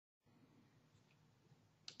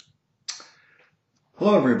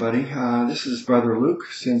Hello everybody, this is Brother Luke,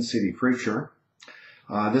 Sin City Preacher.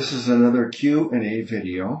 This is another Q&A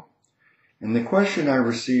video, and the question I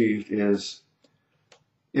received is,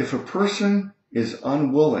 if a person is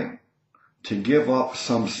unwilling to give up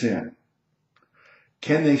some sin,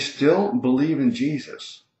 can they still believe in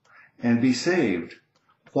Jesus and be saved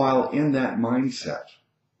while in that mindset?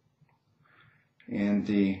 And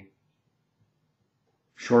the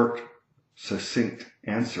short, succinct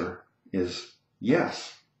answer is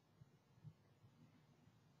yes.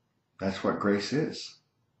 That's what grace is.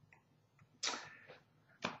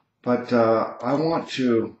 But I want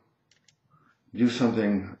to do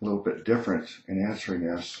something a little bit different in answering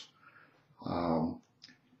this. I'm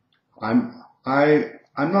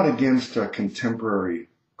not against contemporary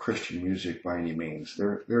Christian music by any means.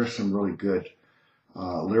 There are some really good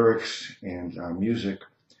lyrics and music,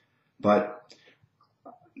 but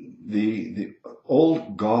the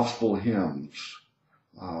old gospel hymns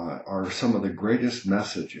are some of the greatest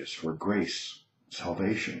messages for grace,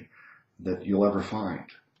 salvation that you'll ever find.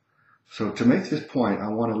 So to make this point, I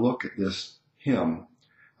want to look at this hymn,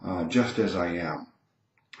 Just As I Am.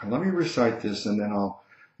 And let me recite this and then I'll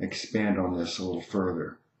expand on this a little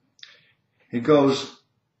further. It goes,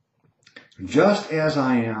 just as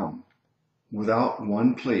I am, without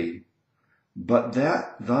one plea, but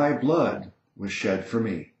that thy blood was shed for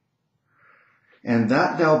me, and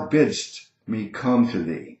that thou bidst me come to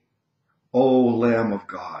thee. O Lamb of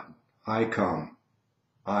God, I come,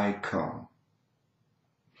 I come.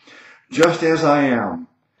 Just as I am,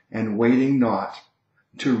 and waiting not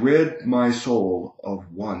to rid my soul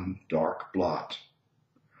of one dark blot.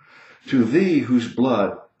 To thee whose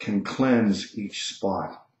blood can cleanse each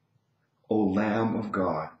spot. O Lamb of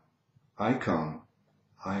God, I come,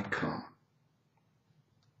 I come.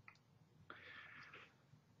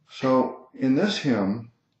 So in this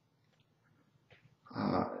hymn,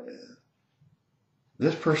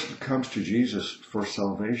 this person comes to Jesus for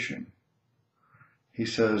salvation. He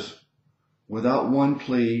says, without one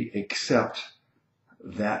plea except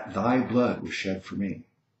that thy blood was shed for me.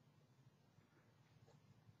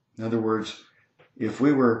 In other words, if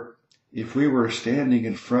we were standing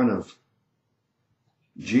in front of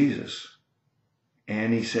Jesus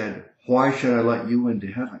and he said, why should I let you into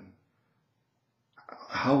heaven?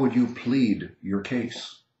 How would you plead your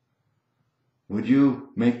case? Would you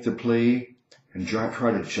make the plea and try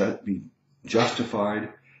to be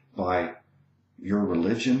justified by your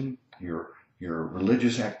religion, your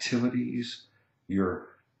religious activities, your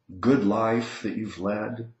good life that you've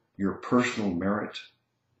led, your personal merit?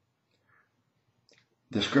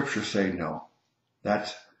 The scriptures say no.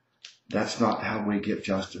 That's not how we get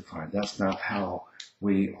justified. That's not how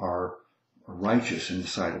we are righteous in the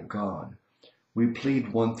sight of God. We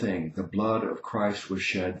plead one thing: the blood of Christ was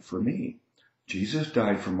shed for me. Jesus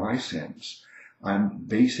died for my sins. I'm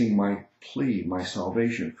basing my plea, my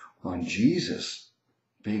salvation, on Jesus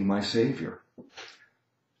being my Savior.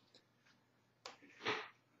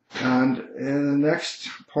 And the next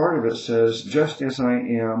part of it says, just as I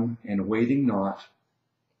am, and waiting not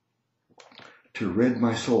to rid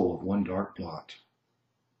my soul of one dark blot.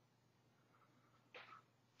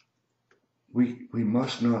 We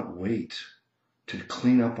must not wait to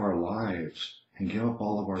clean up our lives and give up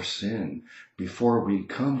all of our sin before we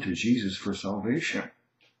come to Jesus for salvation.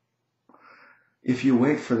 If you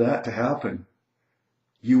wait for that to happen,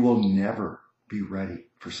 you will never be ready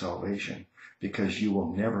for salvation, because you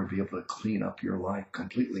will never be able to clean up your life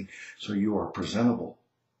completely so you are presentable.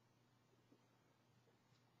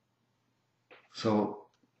 So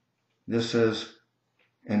this says,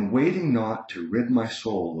 and waiting not to rid my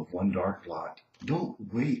soul of one dark blot. Don't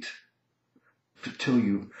wait till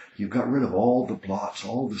you've got rid of all the blots,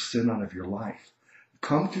 all the sin out of your life.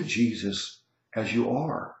 Come to Jesus as you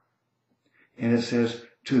are. And it says,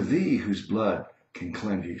 to thee whose blood can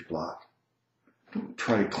cleanse each blot. Don't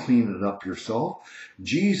try to clean it up yourself.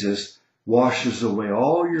 Jesus washes away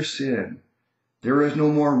all your sin. There is no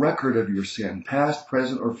more record of your sin, past,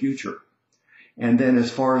 present, or future. And then as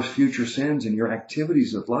far as future sins and your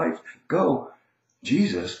activities of life go,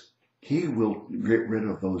 Jesus, he will get rid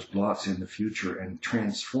of those blots in the future and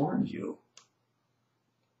transform you.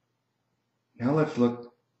 Now let's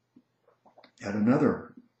look at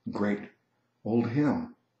another great old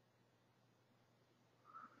hymn.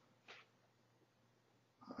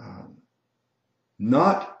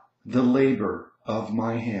 Not the labor of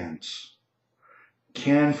my hands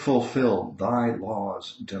can fulfill thy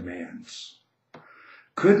law's demands.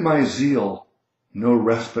 Could my zeal no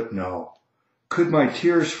respite know? Could my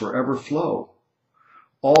tears forever flow?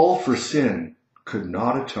 All for sin could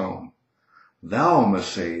not atone. Thou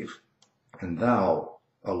must save, and thou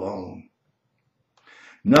alone.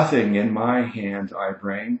 Nothing in my hand I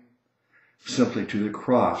bring, simply to the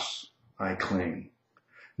cross I cling.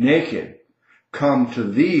 Naked, come to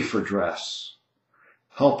thee for dress,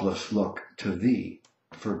 helpless look to thee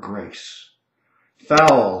for grace.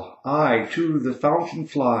 Foul, I to the fountain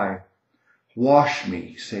fly, wash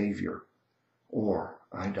me, Savior, or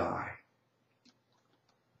I die.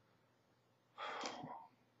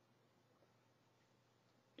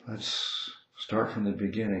 Let's start from the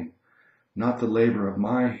beginning. Not the labor of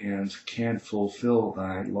my hands can fulfill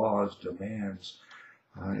thy law's demands.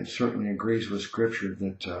 It certainly agrees with Scripture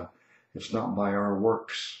that it's not by our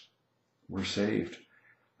works we're saved.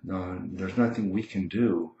 There's nothing we can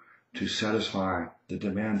do to satisfy the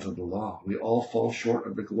demands of the law. We all fall short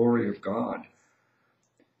of the glory of God.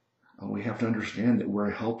 We have to understand that we're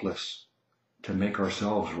helpless to make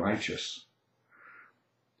ourselves righteous.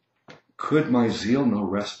 Could my zeal no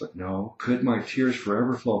respite know? Could my tears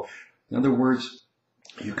forever flow? In other words,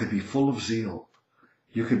 you could be full of zeal.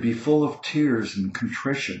 You could be full of tears and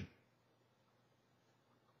contrition.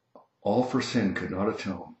 All for sin could not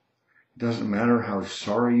atone. It doesn't matter how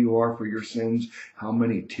sorry you are for your sins, how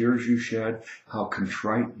many tears you shed, how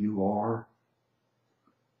contrite you are.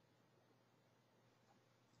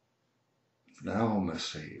 Thou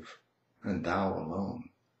must save, and thou alone.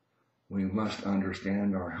 We must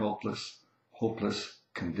understand our helpless, hopeless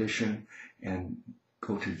condition and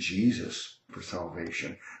go to Jesus for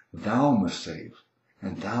salvation. Thou must save,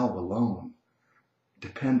 and thou alone.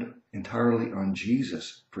 Depend entirely on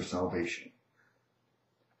Jesus for salvation.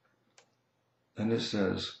 Then it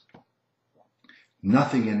says,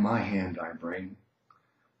 nothing in my hand I bring,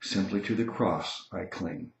 simply to the cross I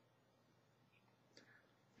cling.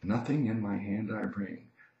 Nothing in my hand I bring.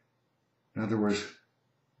 In other words,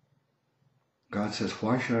 God says,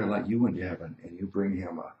 why should I let you into heaven and you bring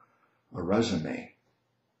him a resume,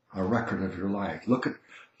 a record of your life? Look at,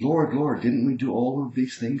 Lord, didn't we do all of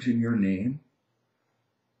these things in your name?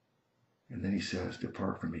 And then he says,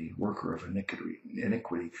 depart from me, worker of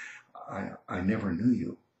iniquity. I never knew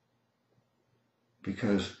you.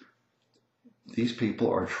 Because these people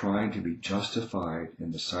are trying to be justified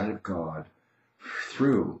in the sight of God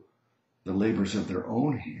through the labors of their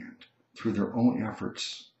own hand, through their own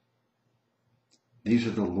efforts. These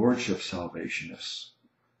are the lordship salvationists.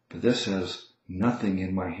 But this says, nothing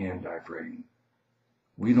in my hand I bring.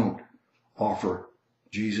 We don't offer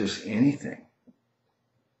Jesus anything.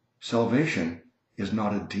 Salvation is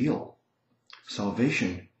not a deal.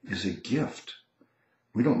 Salvation is a gift.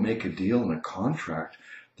 We don't make a deal and a contract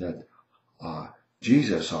that,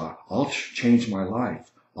 Jesus, I'll change my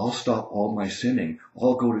life. I'll stop all my sinning.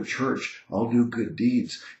 I'll go to church. I'll do good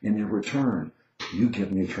deeds. And in return, you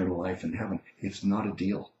give me eternal life in heaven. It's not a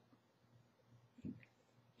deal.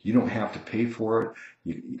 You don't have to pay for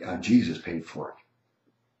it. Jesus paid for it.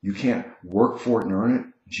 You can't work for it and earn it.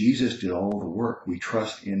 Jesus did all the work. We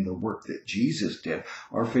trust in the work that Jesus did.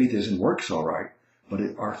 Our faith is in works, all right, but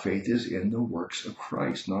our faith is in the works of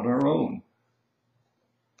Christ, not our own.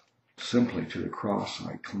 Simply to the cross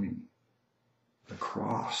I cling. The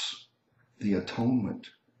cross, the atonement,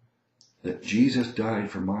 that Jesus died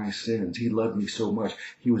for my sins. He loved me so much.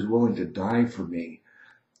 He was willing to die for me.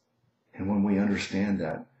 And when we understand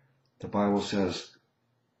that, the Bible says,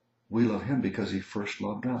 we love him because he first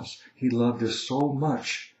loved us. He loved us so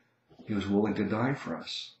much, he was willing to die for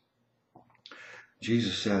us.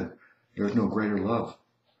 Jesus said, there's no greater love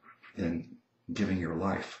than giving your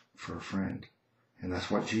life for a friend. And that's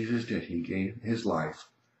what Jesus did. He gave his life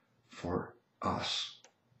for us.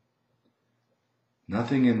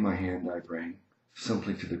 Nothing in my hand I bring,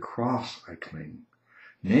 simply to the cross I cling.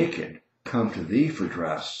 Naked, come to thee for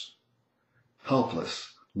dress.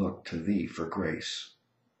 Helpless, look to thee for grace.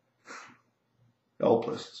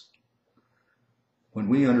 Helpless. When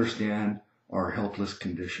we understand our helpless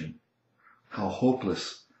condition, how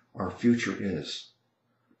hopeless our future is,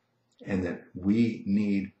 and that we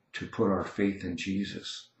need to put our faith in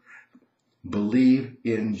Jesus, believe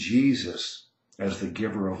in Jesus as the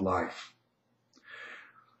giver of life.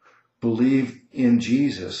 Believe in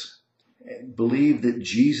Jesus. Believe that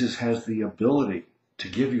Jesus has the ability to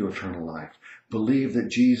give you eternal life. Believe that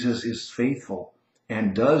Jesus is faithful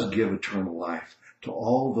and does give eternal life to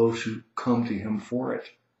all those who come to him for it.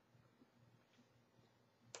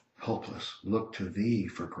 Helpless, look to thee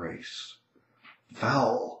for grace.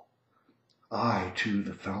 Foul, I to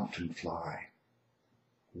the fountain fly.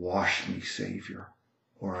 Wash me, Savior,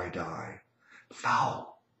 or I die.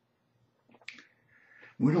 Foul.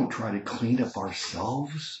 We don't try to clean up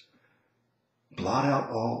ourselves, blot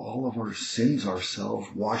out all of our sins ourselves,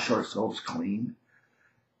 wash ourselves clean.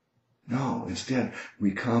 No, instead,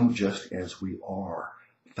 we come just as we are,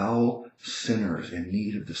 foul sinners in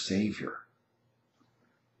need of the Savior.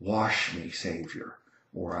 Wash me, Savior,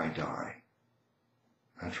 or I die.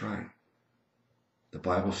 That's right. The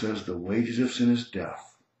Bible says the wages of sin is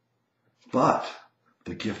death, but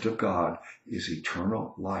the gift of God is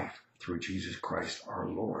eternal life through Jesus Christ our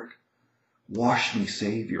Lord. Wash me,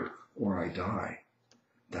 Savior, or I die.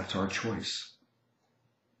 That's our choice.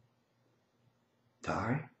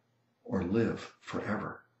 Die or live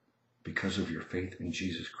forever because of your faith in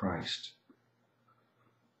Jesus Christ.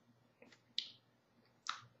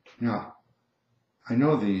 Now, I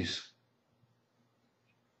know these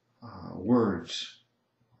words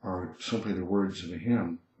are simply the words of a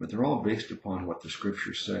hymn, but they're all based upon what the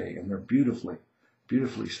scriptures say, and they're beautifully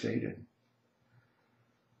stated.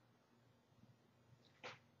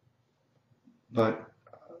 But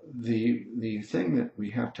the thing that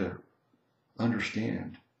we have to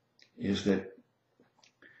understand is that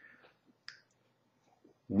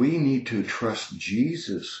we need to trust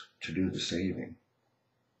Jesus to do the saving.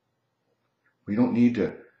 We don't need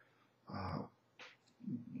to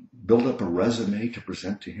build up a resume to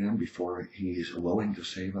present to him before he is willing to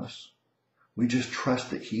save us. We just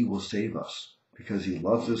trust that he will save us because he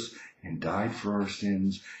loves us and died for our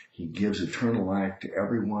sins. He gives eternal life to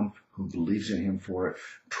everyone who believes in him for it.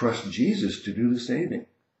 Trust Jesus to do the saving.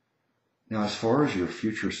 Now, as far as your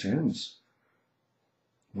future sins,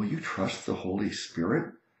 will you trust the Holy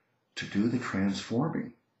Spirit to do the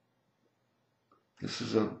transforming? This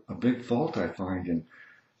is a big fault I find in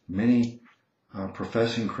many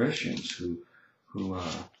professing Christians who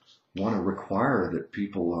want to require that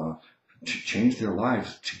people change their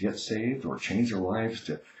lives to get saved, or change their lives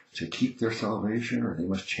to keep their salvation, or they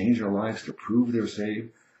must change their lives to prove they're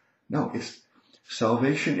saved. No,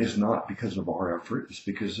 salvation is not because of our effort, it's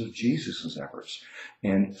because of Jesus' efforts.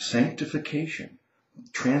 And sanctification,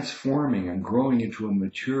 transforming and growing into a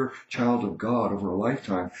mature child of God over a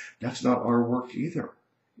lifetime, that's not our work either.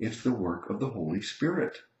 It's the work of the Holy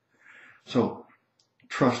Spirit. So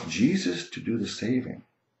trust Jesus to do the saving.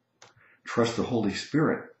 Trust the Holy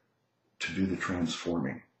Spirit to do the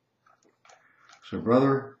transforming. So,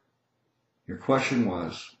 brother, your question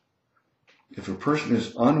was, if a person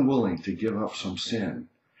is unwilling to give up some sin,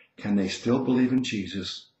 can they still believe in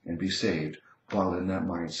Jesus and be saved while in that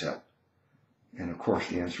mindset? And of course,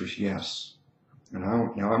 the answer is yes. And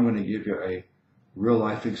now I'm going to give you a real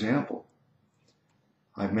life example.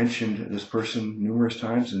 I've mentioned this person numerous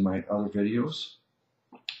times in my other videos.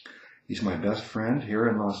 He's my best friend here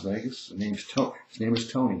in Las Vegas. His name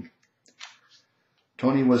is Tony.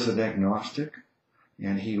 Tony was an agnostic,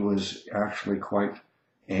 and he was actually quite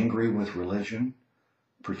angry with religion,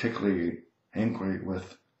 particularly angry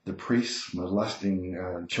with the priests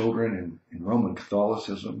molesting children in Roman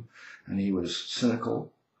Catholicism, and he was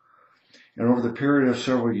cynical. And over the period of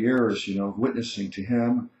several years, witnessing to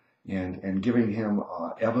him and giving him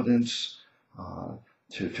evidence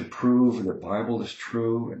to prove that the Bible is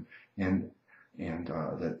true and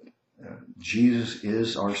that Jesus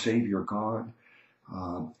is our Savior God,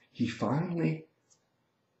 he finally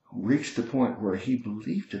reached the point where he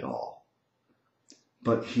believed it all.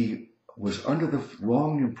 But he was under the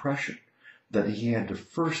wrong impression that he had to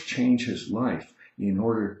first change his life in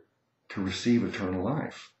order to receive eternal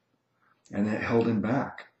life. And that held him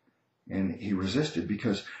back. And he resisted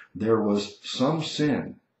because there was some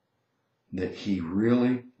sin that he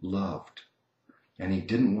really loved. And he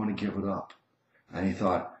didn't want to give it up. And he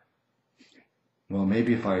thought, well,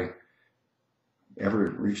 maybe if I ever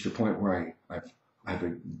reached a point where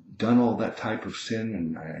I've done all that type of sin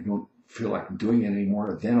and I don't feel like doing it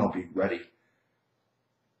anymore, then I'll be ready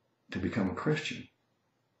to become a Christian.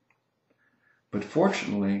 But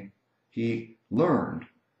fortunately, he learned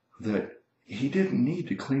that he didn't need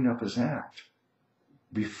to clean up his act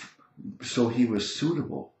so he was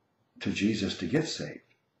suitable to Jesus to get saved.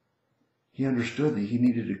 He understood that he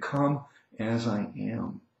needed to come as I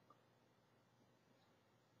am.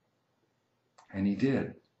 And he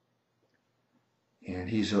did. And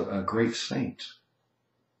he's a great saint.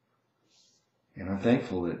 And I'm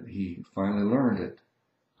thankful that he finally learned that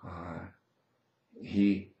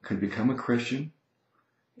he could become a Christian,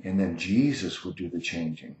 and then Jesus would do the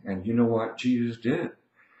changing. And you know what Jesus did?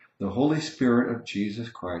 The Holy Spirit of Jesus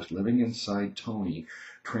Christ living inside Tony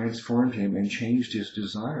transformed him and changed his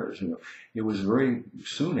desires. And it was very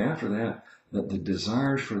soon after that the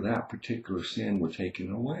desires for that particular sin were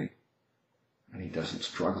taken away. And he doesn't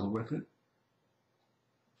struggle with it.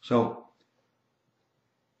 So,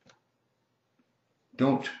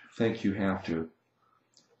 don't think you have to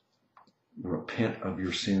repent of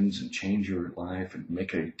your sins and change your life and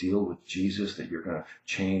make a deal with Jesus that you're going to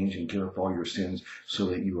change and give up all your sins so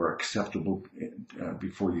that you are acceptable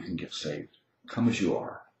before you can get saved. Come as you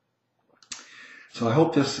are. So I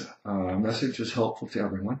hope this message is helpful to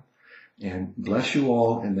everyone, and bless you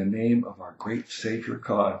all in the name of our great Savior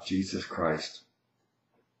God, Jesus Christ.